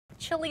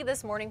chilly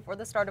this morning for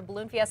the start of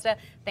Balloon Fiesta.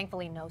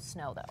 Thankfully, no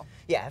snow, though.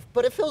 Yeah,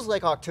 but it feels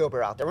like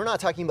October out there. We're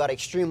not talking about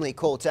extremely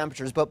cold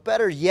temperatures, but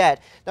better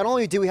yet, not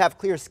only do we have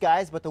clear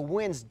skies, but the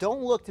winds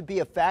don't look to be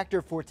a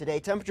factor for today.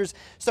 Temperatures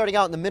starting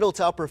out in the middle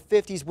to upper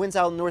 50s, winds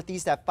out in the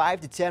northeast at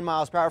 5 to 10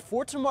 miles per hour.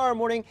 For tomorrow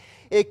morning,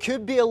 it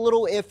could be a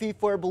little iffy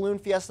for a Balloon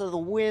Fiesta. The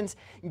winds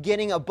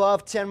getting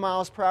above 10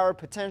 miles per hour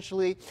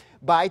potentially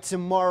by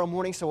tomorrow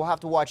morning, so we'll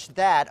have to watch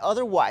that.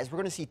 Otherwise, we're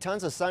going to see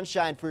tons of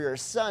sunshine for your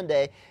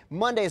Sunday.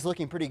 Monday is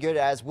looking pretty good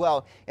as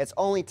well. It's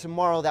only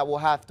tomorrow that we'll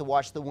have to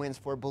watch the winds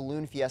for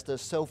Balloon Fiesta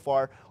so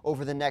far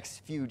over the next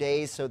few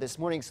days. So this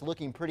morning's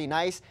looking pretty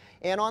nice.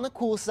 And on the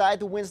cool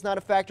side, the wind's not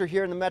a factor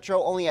here in the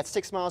metro, only at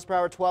 6 miles per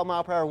hour, 12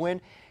 mile per hour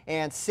wind.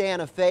 And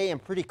Santa Fe,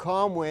 and pretty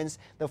calm winds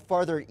the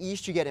farther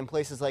east you get in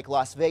places like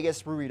Las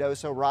Vegas,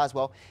 Ruidoso,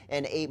 Roswell,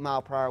 and 8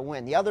 mile per hour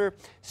wind. The other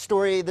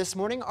story this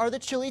morning are the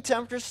chilly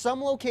temperatures.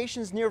 Some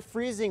locations near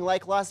freezing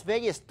like Las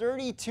Vegas,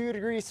 32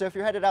 degrees. So if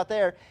you're headed out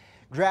there,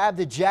 grab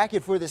the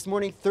jacket for this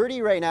morning.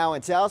 30 right now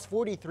in Taos,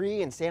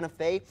 43 in Santa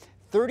Fe,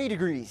 30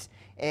 degrees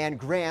and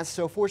Grants.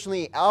 So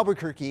fortunately,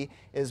 Albuquerque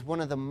is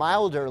one of the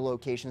milder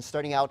locations,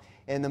 starting out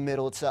in the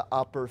middle to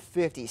upper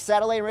 50s.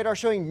 Satellite radar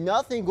showing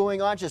nothing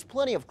going on, just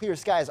plenty of clear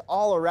skies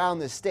all around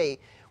the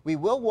state. We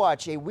will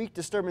watch a weak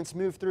disturbance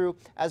move through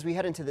as we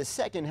head into the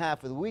second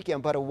half of the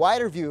weekend, but a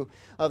wider view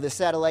of the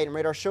satellite and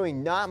radar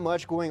showing not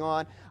much going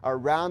on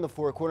around the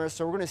Four Corners.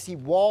 So we're going to see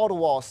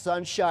wall-to-wall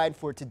sunshine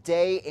for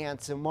today and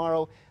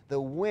tomorrow.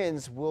 The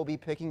winds will be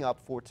picking up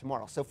for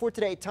tomorrow. So for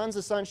today, tons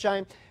of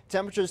sunshine,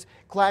 temperatures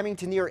climbing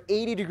to near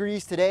 80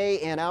 degrees today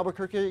in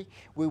Albuquerque.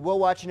 We will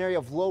watch an area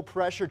of low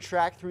pressure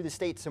track through the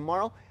state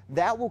tomorrow.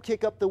 That will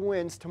kick up the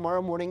winds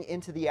tomorrow morning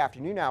into the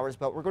afternoon hours,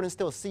 but we're going to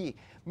still see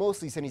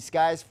mostly sunny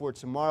skies for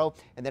tomorrow.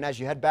 And then as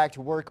you head back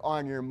to work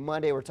on your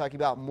Monday, we're talking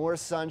about more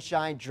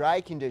sunshine,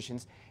 dry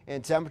conditions,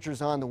 and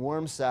temperatures on the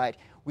warm side.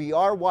 We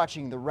are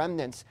watching the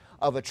remnants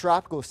of a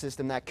tropical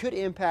system that could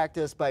impact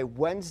us by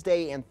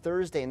Wednesday and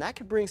Thursday, and that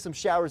could bring some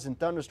showers and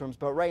thunderstorms,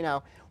 but right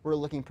now we're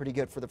looking pretty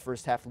good for the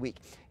first half of the week.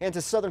 And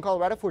to southern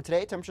Colorado for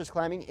today, temperatures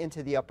climbing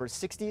into the upper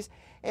 60s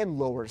and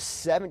lower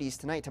 70s.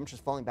 Tonight, temperatures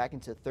falling back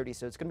into the 30s,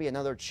 so it's going to be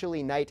another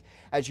chilly night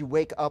as you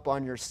wake up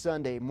on your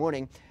Sunday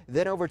morning.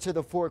 Then over to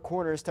the Four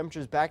Corners,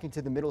 temperatures back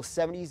into the middle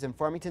 70s in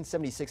Farmington,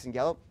 76 in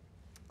Gallup,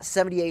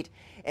 78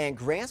 and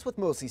Grants with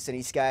mostly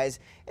sunny skies.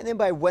 And then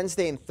by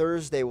Wednesday and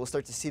Thursday, we'll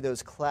start to see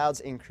those clouds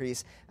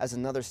increase as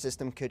another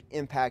system could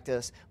impact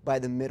us by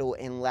the middle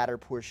and latter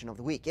portion of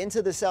the week.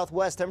 Into the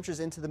southwest, temperatures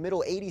into the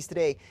middle 80s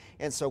today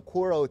in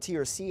Socorro,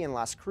 TRC, and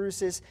Las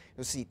Cruces.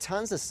 You'll see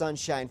tons of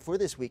sunshine for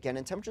this weekend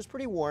and temperatures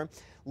pretty warm,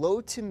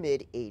 low to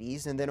mid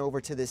 80s. And then over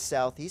to the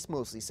southeast,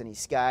 mostly sunny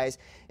skies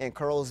in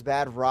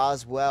Carlsbad,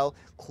 Roswell,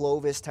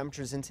 Clovis,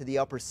 temperatures into the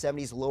upper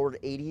 70s, lower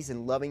 80s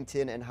in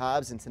Lovington and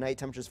Hobbs. And tonight,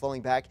 temperatures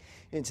falling back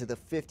into the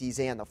 50s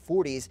and the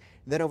 40s.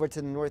 Then over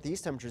to the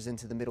northeast, temperatures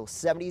into the middle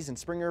 70s in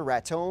Springer,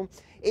 Raton,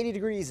 80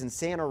 degrees in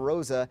Santa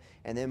Rosa.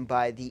 And then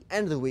by the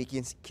end of the week,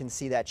 you can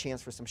see that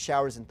chance for some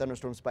showers and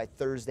thunderstorms by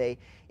Thursday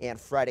and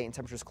Friday, and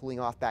temperatures cooling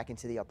off back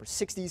into the upper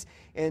 60s.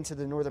 Into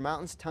the northern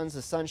mountains, tons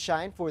of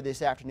sunshine for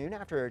this afternoon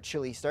after a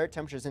chilly start.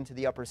 Temperatures into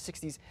the upper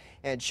 60s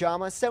and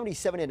Chama,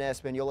 77 in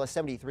Espanola,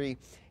 73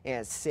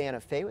 and Santa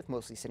Fe with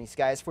mostly sunny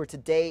skies for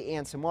today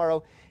and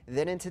tomorrow.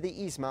 Then into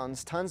the East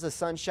Mountains, tons of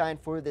sunshine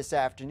for this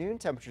afternoon.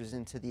 Temperatures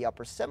into the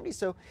upper 70s,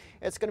 so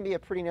it's going to be a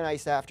pretty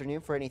nice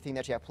afternoon for anything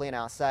that you have planned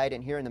outside.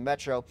 And here in the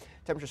metro,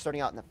 temperatures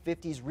starting out in the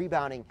 50s,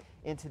 rebounding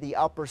into the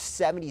upper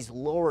 70s,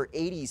 lower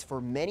 80s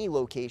for many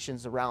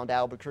locations around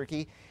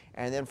Albuquerque.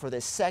 And then for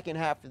the second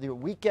half of the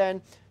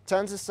weekend,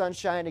 tons of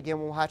sunshine.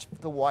 Again, we'll have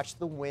to watch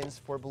the winds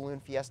for Balloon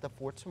Fiesta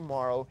for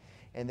tomorrow.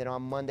 And then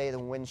on Monday, the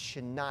winds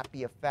should not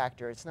be a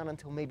factor. It's not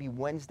until maybe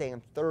Wednesday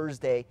and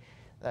Thursday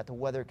that the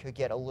weather could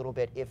get a little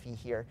bit iffy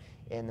here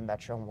in the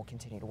metro, and we'll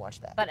continue to watch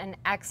that. But an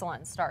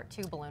excellent start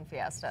to Balloon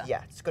Fiesta.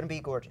 Yeah, it's going to be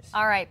gorgeous.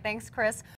 All right, thanks, Chris.